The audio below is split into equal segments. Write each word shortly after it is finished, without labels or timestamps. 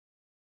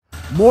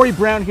Maury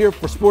Brown here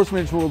for Sports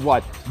Management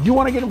Worldwide. You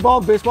want to get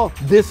involved in baseball?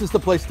 This is the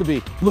place to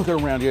be. Look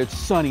around here. It's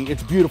sunny.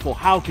 It's beautiful.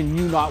 How can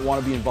you not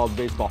want to be involved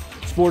in baseball?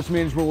 Sports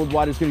Management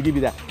Worldwide is going to give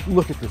you that.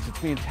 Look at this. It's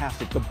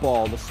fantastic. The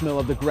ball, the smell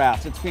of the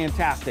grass. It's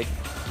fantastic.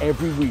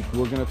 Every week,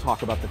 we're going to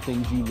talk about the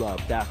things you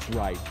love. That's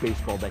right.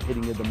 Baseball, the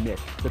hitting of the mitt,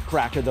 the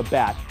crack of the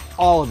bat,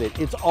 all of it.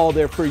 It's all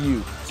there for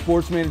you.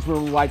 Sports Management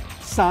Worldwide.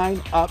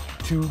 Sign up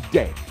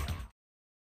today.